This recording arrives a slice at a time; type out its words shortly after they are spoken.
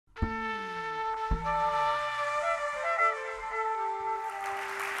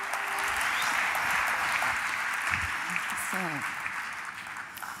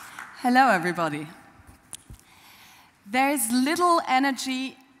Hello, everybody. There is little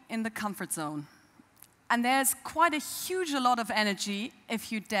energy in the comfort zone. And there's quite a huge lot of energy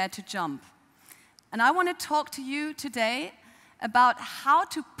if you dare to jump. And I want to talk to you today about how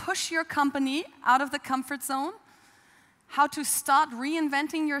to push your company out of the comfort zone, how to start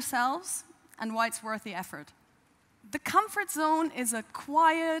reinventing yourselves, and why it's worth the effort. The comfort zone is a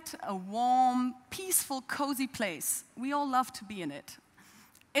quiet, a warm, peaceful, cozy place. We all love to be in it.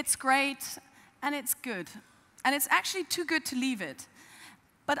 It's great, and it's good. And it's actually too good to leave it.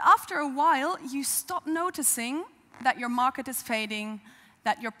 But after a while, you stop noticing that your market is fading,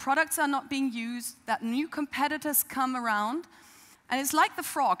 that your products are not being used, that new competitors come around. And it's like the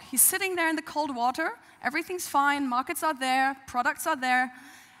frog. He's sitting there in the cold water. Everything's fine. Markets are there. Products are there.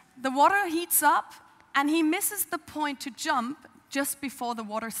 The water heats up, and he misses the point to jump just before the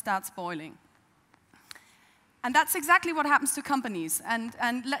water starts boiling. And that's exactly what happens to companies. And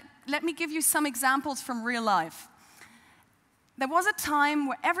let me give you some examples from real life. There was a time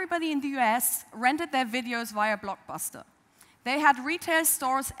where everybody in the US rented their videos via Blockbuster. They had retail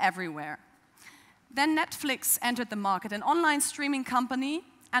stores everywhere. Then Netflix entered the market, an online streaming company,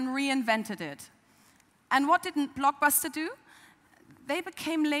 and reinvented it. And what did Blockbuster do? They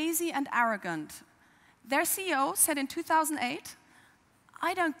became lazy and arrogant. Their CEO said in 2008,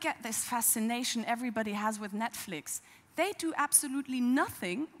 "I don't get this fascination everybody has with Netflix. They do absolutely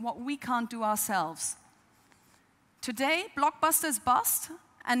nothing what we can't do ourselves." Today, Blockbuster is bust,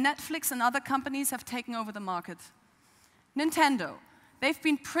 and Netflix and other companies have taken over the market. Nintendo, they've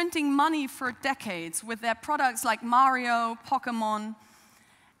been printing money for decades with their products like Mario, Pokémon.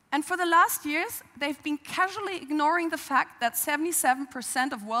 And for the last years, they've been casually ignoring the fact that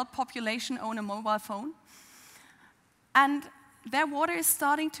 77% of world population own a mobile phone. And their water is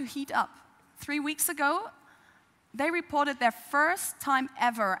starting to heat up. 3 weeks ago, they reported their first time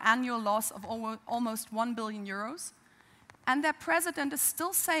ever annual loss of almost 1 billion euros. And their president is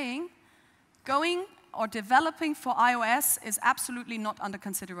still saying going or developing for iOS is absolutely not under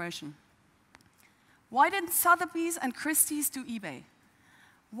consideration. Why didn't Sotheby's and Christie's do eBay?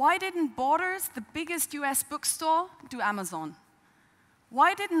 Why didn't Borders, the biggest US bookstore, do Amazon?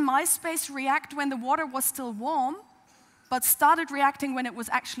 Why didn't MySpace react when the water was still warm, but started reacting when it was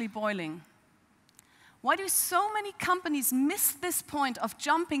actually boiling? Why do so many companies miss this point of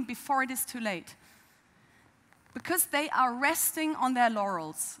jumping before it is too late? Because they are resting on their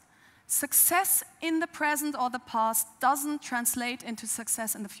laurels. Success in the present or the past doesn't translate into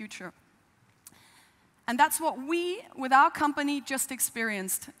success in the future. And that's what we, with our company, just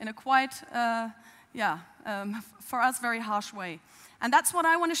experienced in a quite, for us, very harsh way. And that's what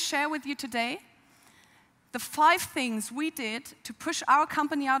I want to share with you today. The 5 things we did to push our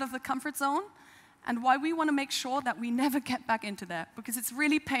company out of the comfort zone, and why we want to make sure that we never get back into that, because it's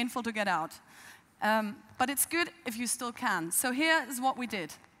really painful to get out. But it's good if you still can. So here is what we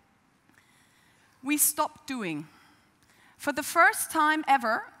did. We stopped doing. For the first time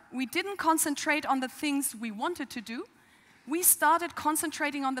ever, we didn't concentrate on the things we wanted to do. We started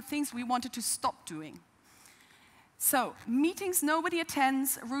concentrating on the things we wanted to stop doing. So, meetings nobody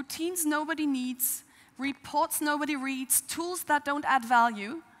attends, routines nobody needs, reports nobody reads, tools that don't add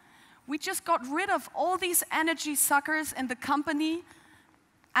value. We just got rid of all these energy suckers in the company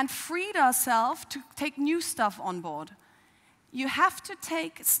and freed ourselves to take new stuff on board. You have to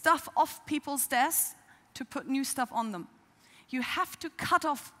take stuff off people's desks to put new stuff on them. You have to cut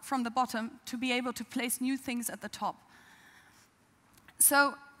off from the bottom to be able to place new things at the top.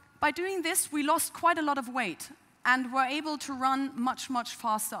 So by doing this, we lost quite a lot of weight and were able to run much, much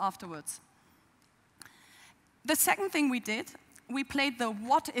faster afterwards. The second thing we did, we played the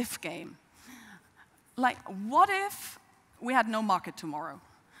what-if game. Like, what if we had no market tomorrow?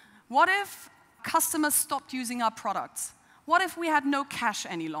 What if customers stopped using our products? What if we had no cash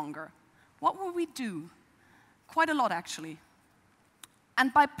any longer? What would we do? Quite a lot, actually.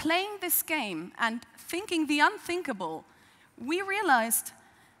 And by playing this game and thinking the unthinkable, we realized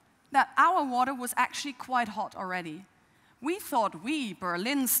that our water was actually quite hot already. We thought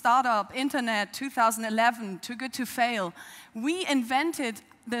Berlin startup, internet, 2011, too good to fail. We invented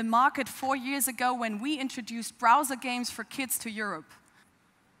the market 4 years ago when we introduced browser games for kids to Europe.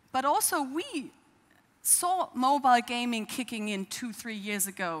 But also we saw mobile gaming kicking in 2-3 years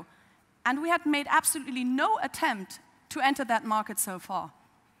ago, and we had made absolutely no attempt to enter that market so far.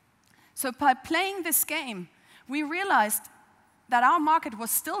 So by playing this game, we realized that our market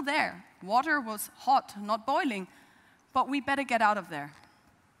was still there. Water was hot, not boiling, but we better get out of there.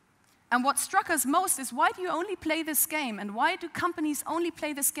 And what struck us most is, why do you only play this game? And why do companies only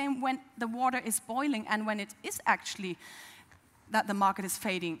play this game when the water is boiling and when it is actually that the market is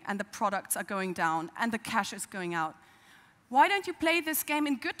fading and the products are going down and the cash is going out. Why don't you play this game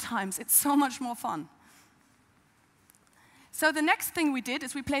in good times? It's so much more fun. So the next thing we did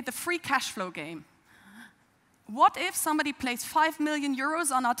is we played the free cash flow game. What if somebody placed 5 million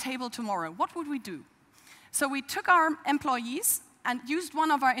euros on our table tomorrow? What would we do? So we took our employees and used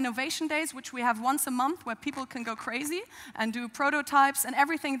one of our innovation days, which we have once a month, where people can go crazy and do prototypes and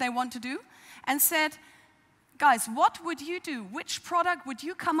everything they want to do, and said, guys, what would you do? Which product would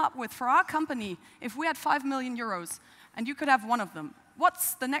you come up with for our company if we had 5 million euros and you could have one of them?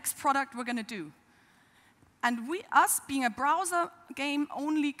 What's the next product we're going to do? And us, being a browser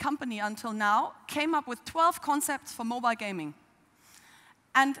game-only company until now, came up with 12 concepts for mobile gaming.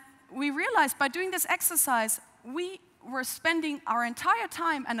 And we realized by doing this exercise, we were spending our entire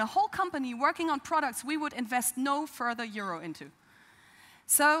time and a whole company working on products we would invest no further euro into.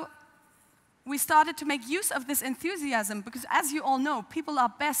 So we started to make use of this enthusiasm because, as you all know, people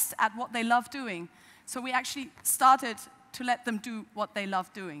are best at what they love doing. So we actually started to let them do what they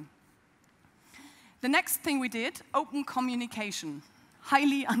love doing. The next thing we did, open communication.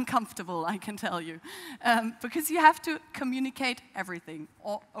 Highly uncomfortable, I can tell you, because you have to communicate everything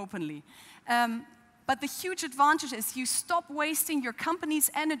openly. But the huge advantage is you stop wasting your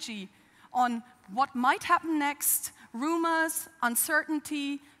company's energy on what might happen next, rumors,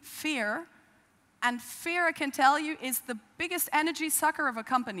 uncertainty, fear. And fear, I can tell you, is the biggest energy sucker of a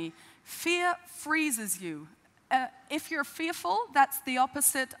company. Fear freezes you. If you're fearful, that's the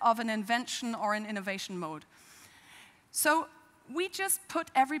opposite of an invention or an innovation mode. So we just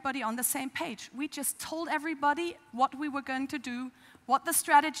put everybody on the same page. We just told everybody what we were going to do, what the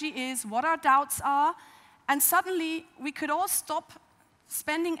strategy is, what our doubts are, and suddenly we could all stop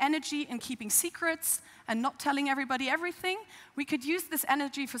spending energy in keeping secrets and not telling everybody everything. We could use this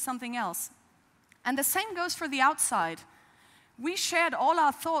energy for something else. And the same goes for the outside. We shared all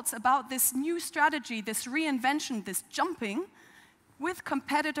our thoughts about this new strategy, this reinvention, this jumping, with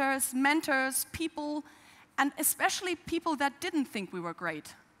competitors, mentors, people, and especially people that didn't think we were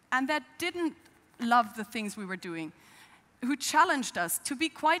great and that didn't love the things we were doing, who challenged us to be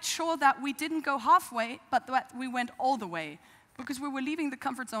quite sure that we didn't go halfway, but that we went all the way, because we were leaving the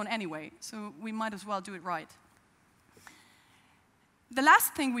comfort zone anyway, so we might as well do it right. The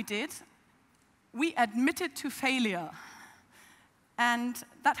last thing we did, we admitted to failure. And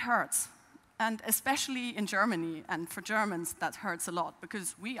that hurts, and especially in Germany, and for Germans, that hurts a lot,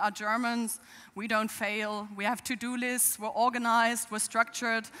 because we are Germans, we don't fail, we have to-do lists, we're organized, we're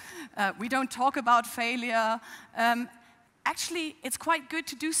structured, we don't talk about failure. Actually, it's quite good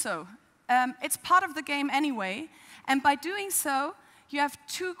to do so. It's part of the game anyway, and by doing so, you have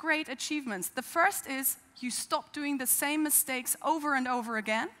two great achievements. The first is you stop doing the same mistakes over and over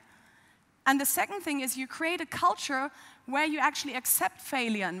again, and the second thing is you create a culture where you actually accept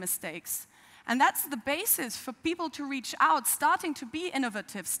failure and mistakes. And that's the basis for people to reach out, starting to be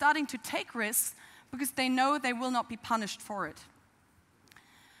innovative, starting to take risks, because they know they will not be punished for it.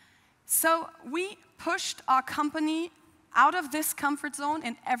 So we pushed our company out of this comfort zone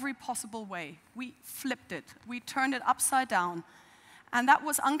in every possible way. We flipped it. We turned it upside down. And that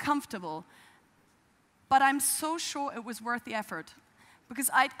was uncomfortable. But I'm so sure it was worth the effort. Because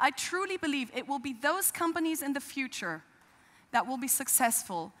I truly believe it will be those companies in the future that will be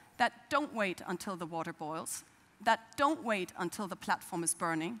successful, that don't wait until the water boils, that don't wait until the platform is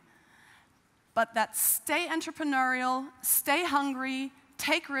burning, but that stay entrepreneurial, stay hungry,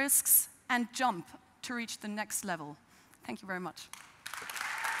 take risks, and jump to reach the next level. Thank you very much.